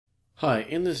Hi,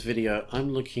 in this video I'm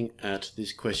looking at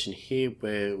this question here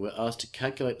where we're asked to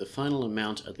calculate the final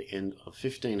amount at the end of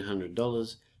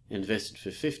 $1,500 invested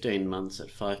for 15 months at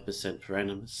 5% per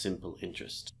annum simple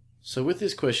interest. So with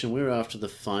this question we're after the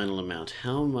final amount,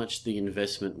 how much the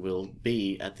investment will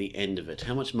be at the end of it,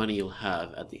 how much money you'll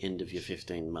have at the end of your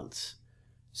 15 months.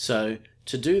 So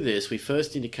to do this we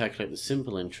first need to calculate the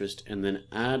simple interest and then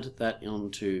add that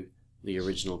onto the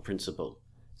original principal.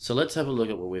 So let's have a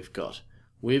look at what we've got.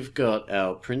 We've got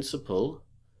our principal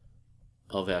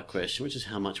of our question, which is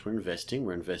how much we're investing.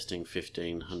 We're investing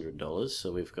 $1,500,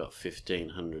 so we've got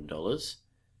 $1,500.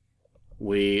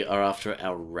 We are after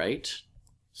our rate.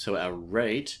 So our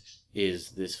rate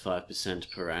is this 5%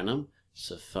 per annum,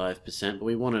 so 5%, but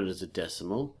we want it as a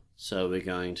decimal. So we're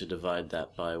going to divide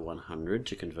that by 100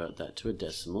 to convert that to a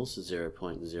decimal, so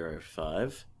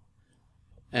 0.05.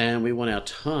 And we want our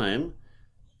time,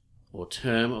 or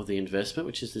term of the investment,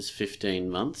 which is this 15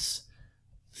 months.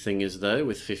 The thing is though,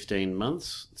 with 15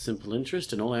 months, simple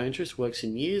interest, and all our interest works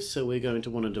in years, so we're going to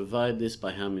want to divide this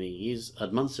by how many years,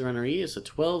 months are in a year, so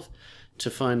 12, to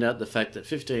find out the fact that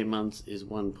 15 months is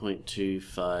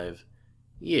 1.25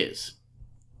 years.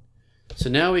 So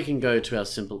now we can go to our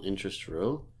simple interest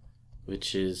rule,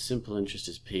 which is simple interest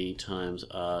is P times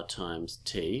R times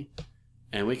T,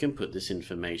 and we can put this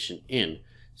information in.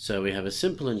 So we have a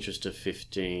simple interest of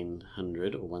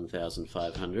 1,500 or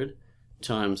 1,500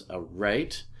 times a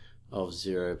rate of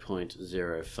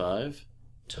 0.05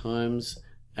 times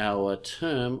our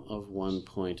term of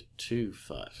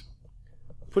 1.25.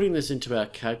 Putting this into our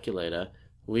calculator,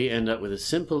 we end up with a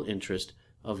simple interest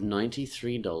of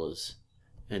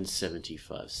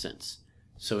 $93.75.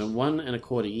 So in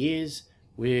 1¼ years,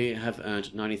 we have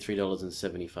earned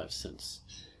 $93.75.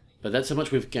 But that's how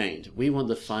much we've gained. We want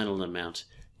the final amount.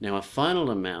 Now our final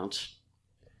amount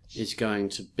is going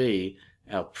to be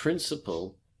our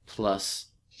principal plus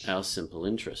our simple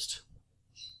interest.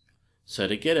 So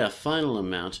to get our final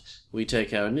amount, we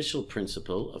take our initial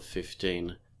principal of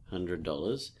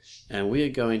 $1,500 and we are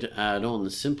going to add on the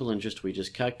simple interest we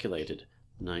just calculated,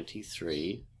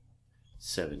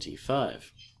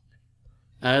 $93.75.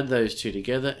 Add those two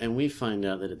together and we find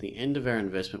out that at the end of our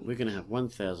investment we're going to have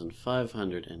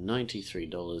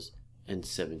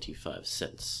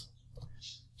 $1,593.75.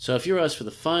 So if you're asked for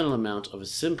the final amount of a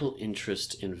simple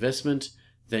interest investment,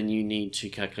 then you need to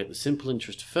calculate the simple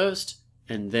interest first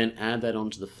and then add that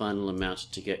onto the final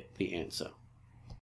amount to get the answer.